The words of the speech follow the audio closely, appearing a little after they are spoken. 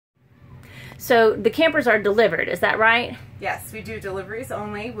So the campers are delivered, is that right? Yes, we do deliveries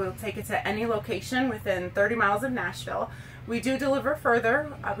only. We'll take it to any location within 30 miles of Nashville. We do deliver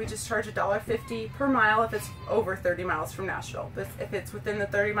further. We just charge $1.50 per mile if it's over 30 miles from Nashville. But if it's within the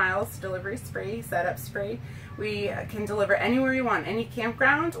 30 miles, delivery's free, setup's free. We can deliver anywhere you want, any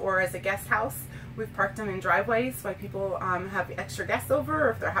campground or as a guest house. We've parked them in driveways while people have extra guests over, or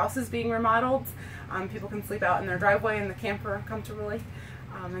if their house is being remodeled, people can sleep out in their driveway in the camper comfortably.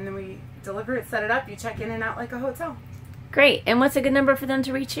 And then we deliver it, set it up, you check in and out like a hotel. Great. And what's a good number for them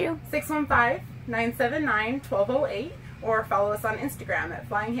to reach you? 615-979-1208, or follow us on Instagram at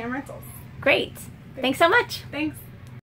Flying Ham Rentals. Great. Thanks so much. Thanks.